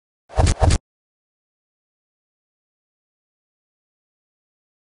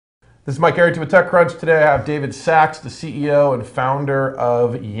This is Mike Arrington with TechCrunch. Today I have David Sacks, the CEO and founder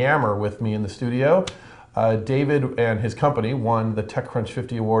of Yammer, with me in the studio. David and his company won the TechCrunch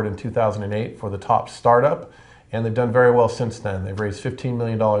 50 Award in 2008 for the top startup, and they've done very well since then. They've raised $15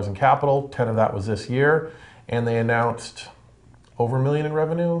 million in capital, 10 of that was this year, and they announced over $1 million in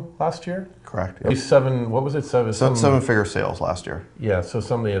revenue last year? Correct. At least what was it? Seven-figure sales last year. Yeah, so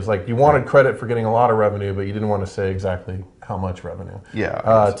somebody is like, you wanted credit for getting a lot of revenue, but you didn't want to say exactly how much revenue.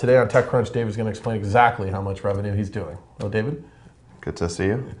 Yeah. Today on TechCrunch, David's going to explain exactly how much revenue he's doing. Hello, David. Good to see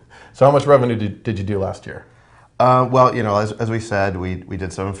you. So how much revenue did you do last year? Well, you know, as we said, we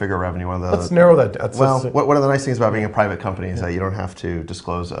did seven-figure revenue. Let's narrow that down. One of the nice things about being a private company is that you don't have to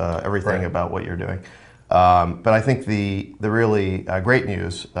disclose everything about what you're doing. But I think the really great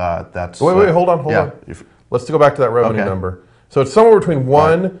news that's... Wait, hold on. Let's go back to that revenue number. So it's somewhere between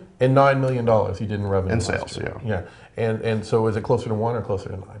 $1 and $9 million you did in revenue. In sales, yeah. And so is it closer to 1 or closer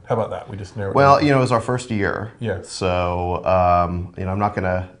to 9? How about that? We just narrowed it Well, down. you know, it was our first year. Yeah. So, you know, I'm not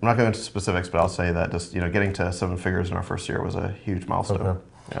gonna go into specifics, but I'll say that just, you know, getting to 7 figures in our first year was a huge milestone. Okay.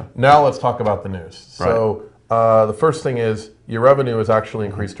 Yeah. Now let's talk about the news. So the first thing is your revenue has actually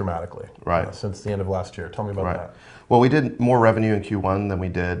increased dramatically since the end of last year. Tell me about that. Well, we did more revenue in Q1 than we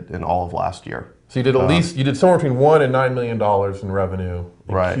did in all of last year. So you did you did somewhere between $1 and $9 million in revenue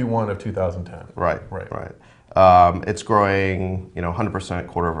in Q1 of 2010. Right. It's growing, you know, 100%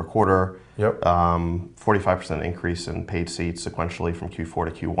 quarter over quarter. Yep. 45% increase in paid seats sequentially from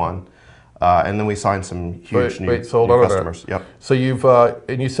Q4 to Q1. And then we signed some huge new customers. Yep. So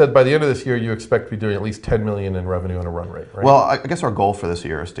and you said by the end of this year you expect to be doing at least 10 million in revenue on a run rate, right? Well, I guess our goal for this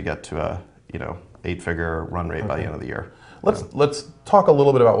year is to get to a 8-figure run rate by the end of the year. Let's talk a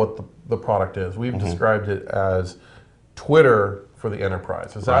little bit about what the product is. We've described it as Twitter for the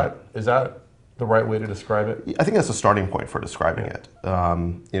enterprise. Is that the right way to describe it? I think that's a starting point for describing it. You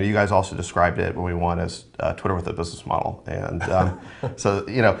know, you guys also described it when we won as Twitter with a business model, and so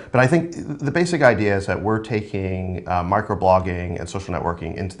you know. But I think the basic idea is that we're taking microblogging and social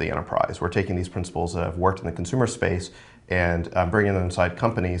networking into the enterprise. We're taking these principles that have worked in the consumer space and bringing them inside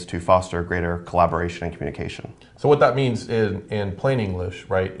companies to foster greater collaboration and communication. So what that means in plain English,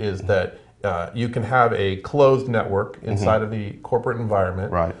 right, is that you can have a closed network inside of the corporate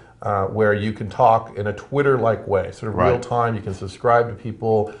environment, where you can talk in a Twitter-like way, sort of real time. You can subscribe to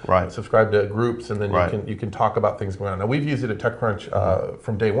people, subscribe to groups, and then you can talk about things going on. Now we've used it at TechCrunch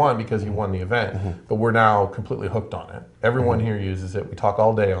from day one because you won the event, but we're now completely hooked on it. Everyone here uses it. We talk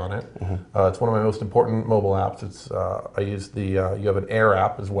all day on it. It's one of my most important mobile apps. I use you have an Air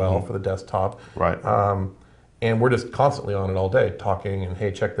app as well for the desktop. And we're just constantly on it all day, talking and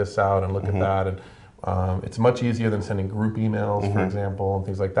hey, check this out and look at that. And it's much easier than sending group emails, for example, and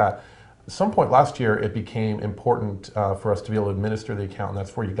things like that. At some point last year, it became important for us to be able to administer the account, and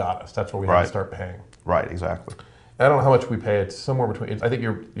that's where you got us. That's where we had to start paying. Right, exactly. I don't know how much we pay. It's somewhere between. I think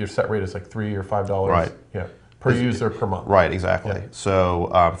your set rate is like $3 or $5. Yeah. Per user per month. Right, exactly. Yeah.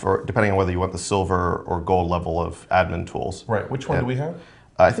 So depending on whether you want the silver or gold level of admin tools. Right. Which one do we have?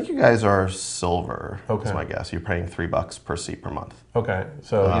 I think you guys are silver. That's my guess. You're paying $3 per seat per month. Okay,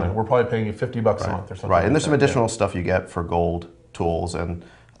 so you know, we're probably paying you $50 a month or something. Right, and there's some additional stuff you get for gold tools, and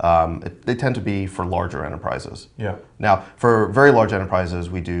they tend to be for larger enterprises. Yeah. Now, for very large enterprises,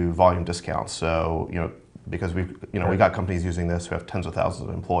 we do volume discounts. So you know, because we got companies using this who have tens of thousands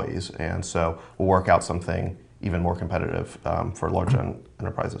of employees, and so we'll work out something even more competitive for large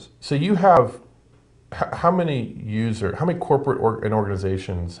enterprises. So you have. How many corporations and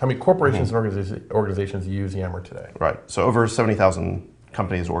organizations and organizations use Yammer today? Right. So over 70,000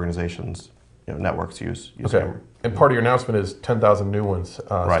 companies, organizations, networks use Yammer. And part of your announcement is 10,000 new ones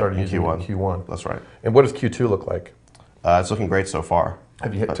started using it in Q1. That's right. And what does Q2 look like? It's looking great so far.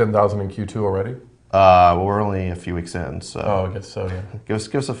 Have you hit 10,000 in Q2 already? Well, we're only a few weeks in, so. Oh, I guess so. Yeah.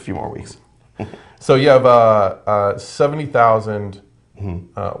 Give us a few more weeks. So you have 70,000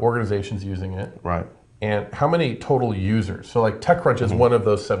 organizations using it. Right. And how many total users? So like TechCrunch is one of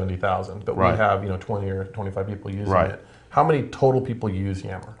those 70,000, but we have 20 or 25 people using it. How many total people use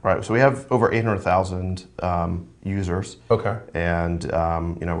Yammer? Right. So we have over 800,000 users. Okay. And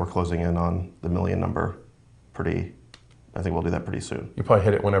we're closing in on the million number. I think we'll do that pretty soon. You probably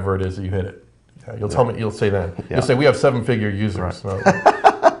hit it whenever it is that you hit it. Yeah, you'll tell me. You'll say then. Yeah. You'll say we have 7-figure users.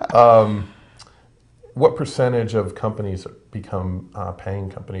 Right. What percentage of companies become paying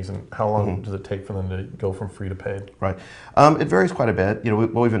companies, and how long does it take for them to go from free to paid? Right, it varies quite a bit.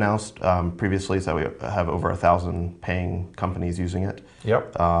 What we've announced previously is that we have over 1,000 paying companies using it.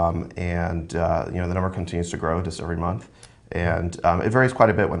 Yep. The number continues to grow just every month, and it varies quite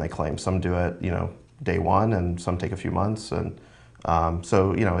a bit when they claim. Some do it, day one, and some take a few months, and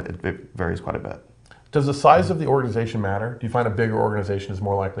So it varies quite a bit. Does the size of the organization matter? Do you find a bigger organization is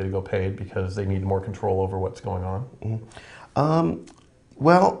more likely to go paid because they need more control over what's going on?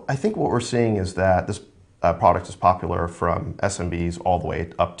 Well, I think what we're seeing is that this product is popular from SMBs all the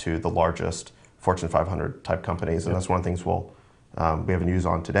way up to the largest Fortune 500 type companies, and that's one of the things we have news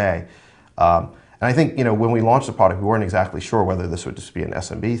on today. And I think when we launched the product, we weren't exactly sure whether this would just be an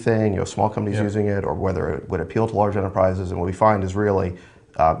SMB thing, small companies using it, or whether it would appeal to large enterprises. And what we find is really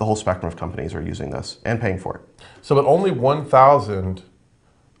the whole spectrum of companies are using this and paying for it. So, but only 1,000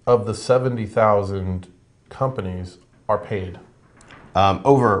 of the 70,000 companies are paid. Like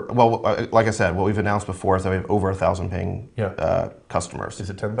I said, what we've announced before is that we have over 1,000 paying customers. Is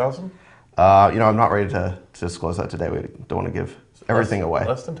it 10,000? I'm not ready to disclose that today. We don't want to give everything away.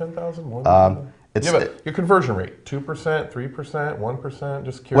 Less than 10,000? More than 10,000? Your conversion rate, 2%, 3%, 1%,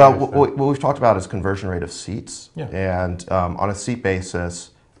 just curious. Well, what we've talked about is conversion rate of seats. Yeah. And on a seat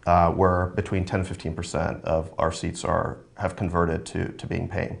basis, we're between 10 and 15% of our seats have converted to being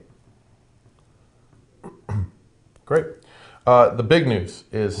paying. Great. The big news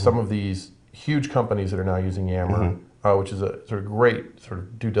is some of these huge companies that are now using Yammer, which is a sort of great sort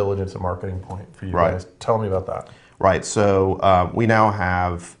of due diligence and marketing point for you guys. Tell me about that. Right. So we now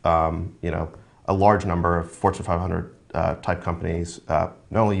have a large number of Fortune 500 type companies not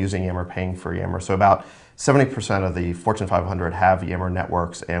only using Yammer, paying for Yammer. So about 70% of the Fortune 500 have Yammer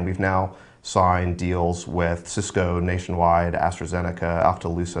networks, and we've now signed deals with Cisco nationwide, AstraZeneca,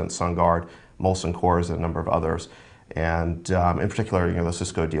 Alcatel-Lucent, SunGard, Molson Coors, and a number of others. And in particular, the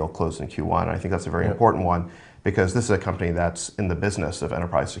Cisco deal closed in Q1. And I think that's a very important one because this is a company that's in the business of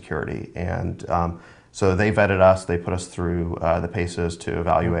enterprise security. And so they vetted us, they put us through the paces to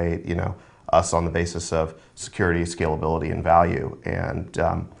evaluate, us on the basis of security, scalability, and value. And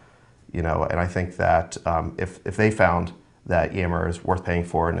and I think that if they found that Yammer is worth paying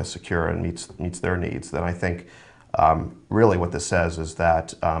for and is secure and meets their needs, then I think really what this says is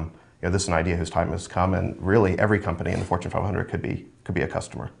that this is an idea whose time has come, and really every company in the Fortune 500 could be a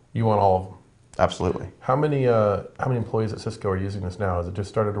customer. You want all of them? Absolutely. How many employees at Cisco are using this now? Has it just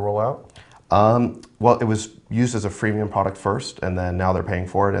started to roll out? Well, it was used as a freemium product first, and then now they're paying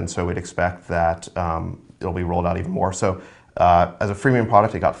for it, and so we'd expect that it'll be rolled out even more. So as a freemium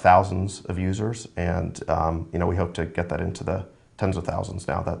product, it got thousands of users, and we hope to get that into the tens of thousands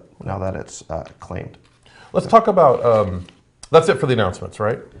now that it's claimed. Let's talk about, that's it for the announcements,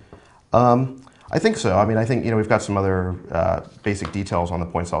 right? I think so. I mean, I think we've got some other basic details on the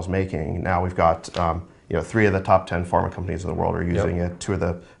points I was making. Now we've got 3 of the top 10 pharma companies in the world are using it. 2 of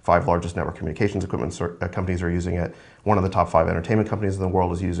the 5 largest network communications equipment companies are using it. 1 of the top 5 entertainment companies in the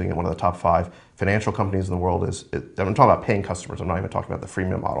world is using it. 1 of the top 5 financial companies in the world I'm talking about paying customers. I'm not even talking about the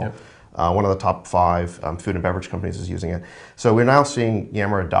freemium model. 1 of the top 5 food and beverage companies is using it. So we're now seeing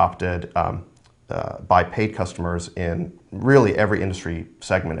Yammer adopted by paid customers in really every industry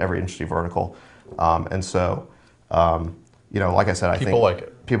segment, every industry vertical. And so, like I said, I think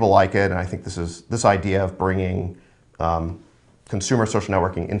people like it, and I think this idea of bringing consumer social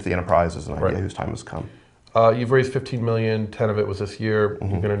networking into the enterprise is an idea whose time has come. You've raised $15 million, 10 of it was this year.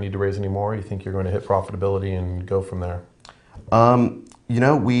 You're going to need to raise any more? You think you're going to hit profitability and go from there?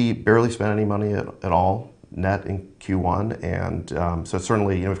 We barely spent any money at all net in Q1, and so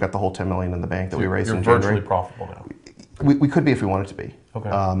certainly, we've got the whole $10 million in the bank that we raised in January. You're virtually profitable now. We could be if we wanted to be.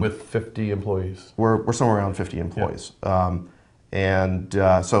 Okay. With 50 employees. We're somewhere around 50 employees. So like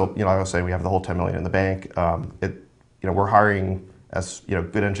I was saying, we have the whole 10 million in the bank. We're hiring as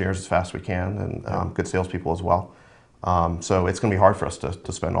good engineers as fast as we can, and good salespeople as well. So it's going to be hard for us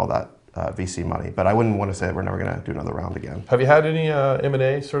to spend all that VC money. But I wouldn't want to say that we're never going to do another round again. Have you had any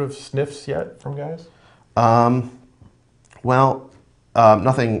M&A sort of sniffs yet from guys? Nothing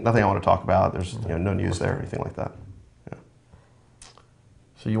I want to talk about. There's no news there or anything like that.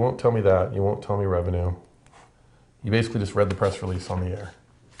 So you won't tell me that. You won't tell me revenue. You basically just read the press release on the air.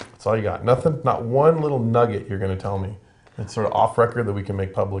 That's all you got. Nothing, not one little nugget you're going to tell me. It's sort of off record that we can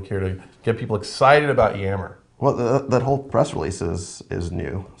make public here to get people excited about Yammer. Well, that whole press release is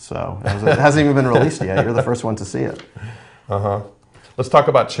new, so it hasn't even been released yet. You're the first one to see it. Let's talk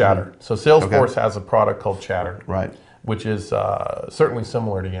about Chatter. So Salesforce has a product called Chatter, right? Which is certainly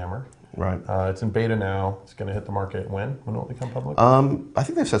similar to Yammer. Right. It's in beta now. It's going to hit the market when? When will it become public? I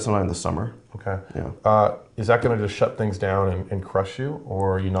think they've said sometime this summer. Okay. Yeah. Is that going to just shut things down and crush you,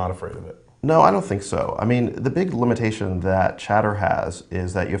 or are you not afraid of it? No, I don't think so. I mean, the big limitation that Chatter has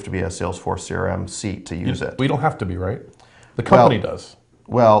is that you have to be a Salesforce CRM seat to use it. We don't have to be, right? The company does.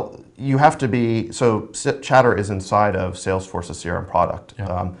 Well, you have to be, so Chatter is inside of Salesforce's CRM product.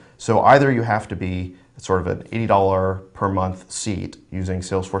 Yeah. So either you have to be it's sort of an $80 per month seat using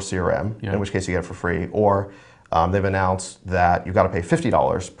Salesforce CRM, in which case you get it for free, or they've announced that you've got to pay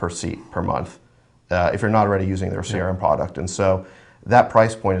 $50 per seat per month if you're not already using their CRM product. And so that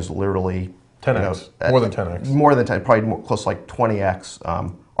price point is literally 10x, more than 10x. More than 10, probably more, close to like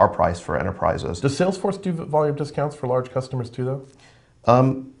 20x our price for enterprises. Does Salesforce do volume discounts for large customers too,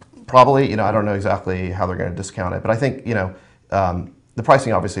 though? Probably, I don't know exactly how they're going to discount it, but I think, the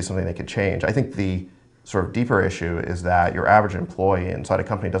pricing obviously is something they could change. I think the sort of deeper issue is that your average employee inside a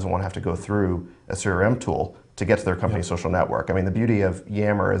company doesn't want to have to go through a CRM tool to get to their company's social network. I mean, the beauty of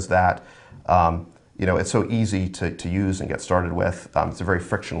Yammer is that, it's so easy to use and get started with. It's a very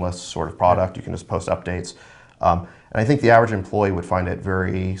frictionless sort of product. You can just post updates. And I think the average employee would find it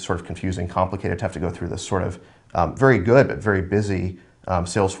very sort of confusing, complicated to have to go through this sort of very good but very busy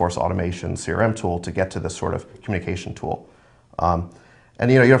Salesforce automation CRM tool to get to this sort of communication tool.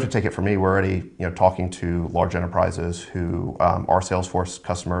 And you don't have to take it from me. We're already talking to large enterprises who are Salesforce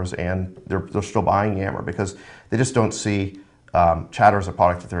customers, and they're still buying Yammer because they just don't see Chatter as a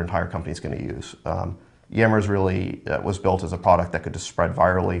product that their entire company is going to use. Yammer really was built as a product that could just spread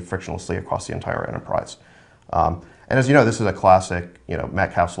virally, frictionlessly across the entire enterprise. And as you know, this is a classic,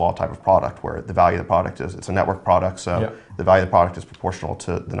 Metcalfe's law type of product where the value of the product it's a network product, so the value of the product is proportional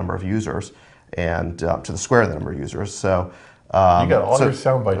to the number of users and to the square of the number of users. So you got all your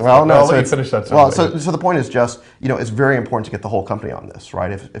sound bites. Well, no, let me finish that sound bite. So the point is just, it's very important to get the whole company on this,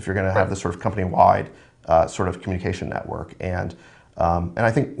 right? If you're going to have this sort of company-wide sort of communication network, and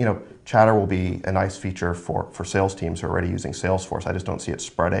I think Chatter will be a nice feature for sales teams who are already using Salesforce. I just don't see it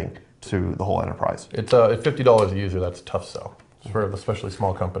spreading to the whole enterprise. It's at $50 a user. That's a tough sell for especially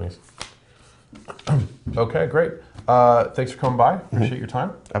small companies. Okay, great. Thanks for coming by. Appreciate your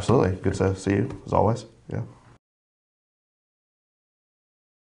time. Absolutely. Good to see you as always. Yeah.